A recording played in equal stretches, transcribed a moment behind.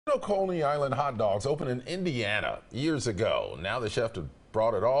Coney Island hot dogs opened in Indiana years ago. Now the chef has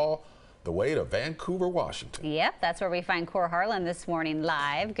brought it all the way to Vancouver, Washington. Yep, that's where we find Cor Harlan this morning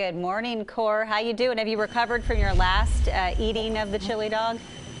live. Good morning, Cor. How you doing? Have you recovered from your last eating of the chili dog?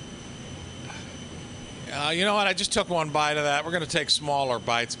 You know what? I just took one bite of that. We're going to take smaller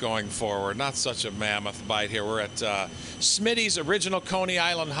bites going forward. Not such a mammoth bite here. We're at Smitty's Original Coney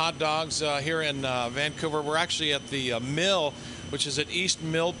Island Hot Dogs here in Vancouver. We're actually at the mill, which is at East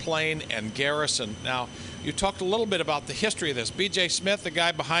Mill Plain and Garrison. Now, you talked a little bit about the history of this. B.J. Smith, the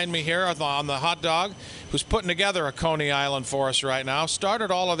guy behind me here on the hot dog, who's putting together a Coney Island for us right now, started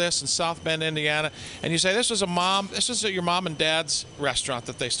all of this in South Bend, Indiana. And you say this was your mom and dad's restaurant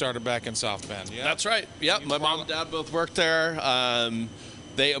that they started back in South Bend. Yeah, that's right. Yep, my mom and dad both worked there.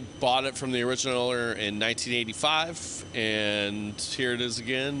 They bought it from the original owner in 1985, and here it is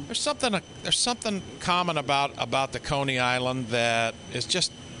again. There's something common about the Coney Island that is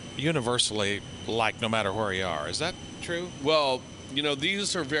just universally liked no matter where you are. Is that true? Well, you know,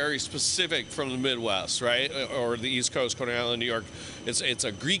 these are very specific from the Midwest, right? Or the East Coast, Coney Island, New York. It's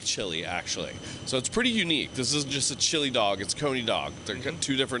a Greek chili, actually. So it's pretty unique. This isn't just a chili dog, it's Coney dog. They're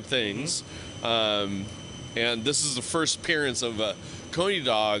two different things. And this is the first appearance of a Coney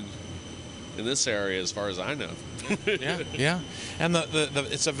dog in this area, as far as I know. yeah. And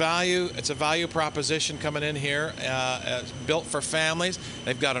it's a value proposition coming in here, built for families.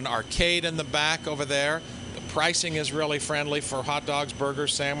 They've got an arcade in the back over there. The pricing is really friendly for hot dogs,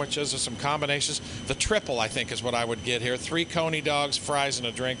 burgers, sandwiches. There's some combinations. The triple, I think, is what I would get here. 3 Coney dogs, fries, and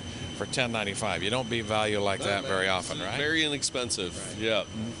a drink for $10.95. You don't beat value like that very often, right? Very inexpensive. Right. Yeah.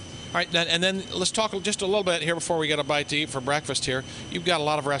 All right, and then let's talk just a little bit here before we get a bite to eat for breakfast here. You've got a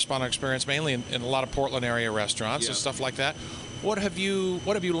lot of restaurant experience, mainly in a lot of Portland area restaurants and stuff like that. What have you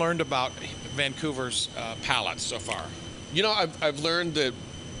learned about Vancouver's palate so far? You know, I've learned that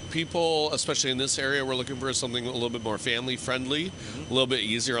people, especially in this area, we're looking for something a little bit more family friendly, a little bit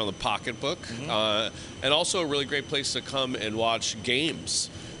easier on the pocketbook, and also a really great place to come and watch games.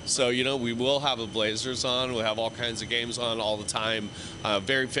 So, you know, we will have the Blazers on. We'll have all kinds of games on all the time.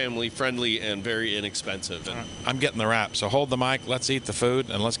 Very family friendly and very inexpensive. And I'm getting the wrap. So hold the mic. Let's eat the food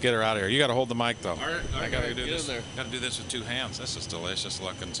and let's get her out of here. You got to hold the mic though. All right. I got to do this. Got to do this with 2 hands. This is delicious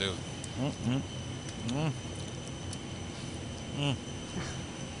looking too. Okay.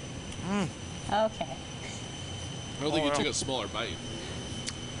 I don't think you took a smaller bite.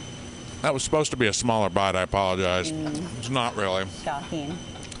 That was supposed to be a smaller bite. I apologize. It's not really. Shocking.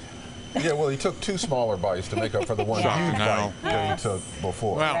 Yeah, well, he took 2 smaller bites to make up for the one huge bite that he took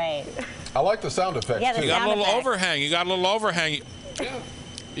before. Well, right. I like the sound effects, too. You got a little overhang. You got a little overhang. Yeah.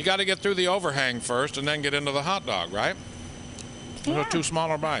 You got to get through the overhang first and then get into the hot dog, right? Those are 2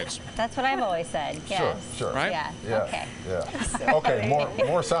 smaller bites. That's what I've always said. Yes. Sure. Right? Yeah. Okay. Yeah. Okay,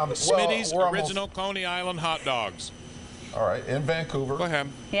 more sound. Smitty's Original Coney Island Hot Dogs. All right, in Vancouver. Go ahead.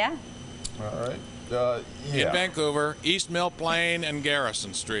 Yeah. All right. In Vancouver, East Mill Plain and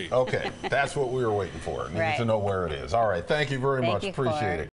Garrison Street. Okay, that's what we were waiting for. Needed to know where it is. All right, thank you very much. Appreciate it.